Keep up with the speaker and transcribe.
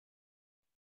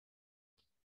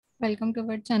Welcome to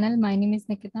our channel. My name is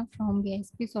Nikita from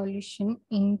BISP Solution.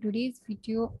 In today's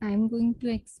video, I am going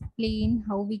to explain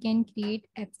how we can create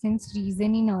absence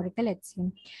reason in Oracle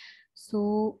HCM.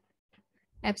 So,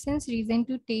 absence reason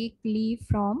to take leave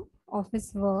from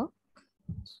office work.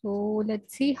 So,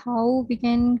 let's see how we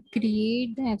can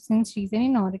create the absence reason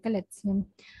in Oracle HCM.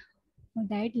 For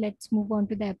that, let's move on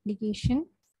to the application.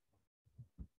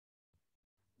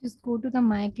 Just go to the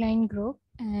My Client group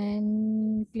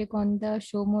and click on the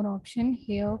Show More option.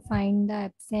 Here, find the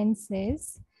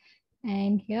absences.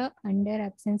 And here under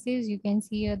absences, you can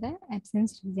see here the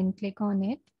absence reason. Click on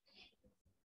it.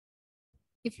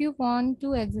 If you want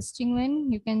to existing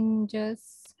one, you can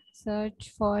just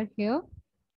search for here.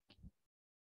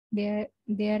 There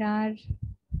are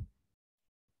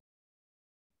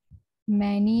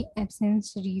many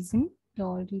absence reason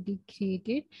already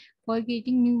created. For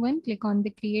creating new one, click on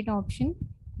the create option.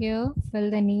 Here,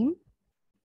 fill the name.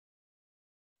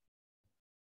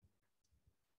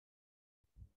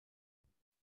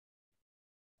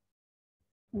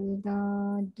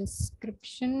 The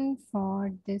description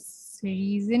for this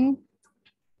reason.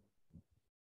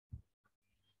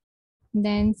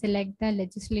 Then select the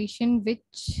legislation,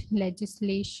 which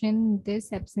legislation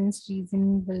this absence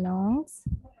reason belongs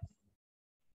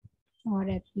or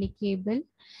applicable.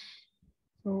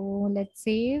 So let's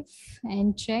save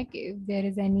and check if there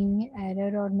is any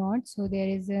error or not. So there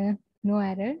is no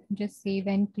error. Just save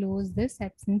and close this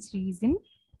absence reason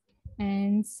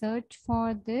and search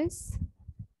for this.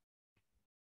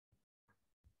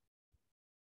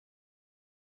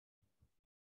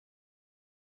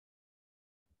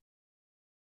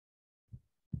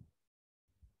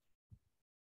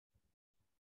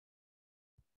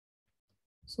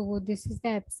 So this is the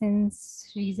absence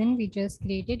reason we just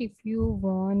created. If you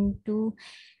want to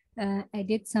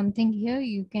edit something here,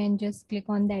 you can just click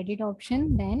on the edit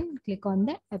option, then click on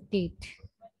the update.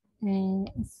 And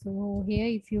so here,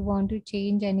 if you want to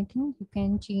change anything, you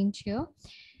can change here.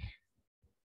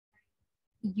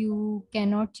 You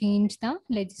cannot change the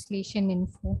legislation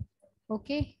info.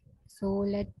 Okay, so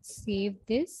let's save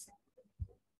this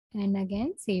and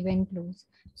again save and close.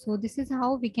 So this is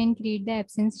how we can create the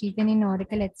absence reason in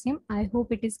Oracle HCM. I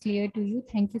hope it is clear to you.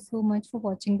 Thank you so much for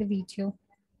watching the video.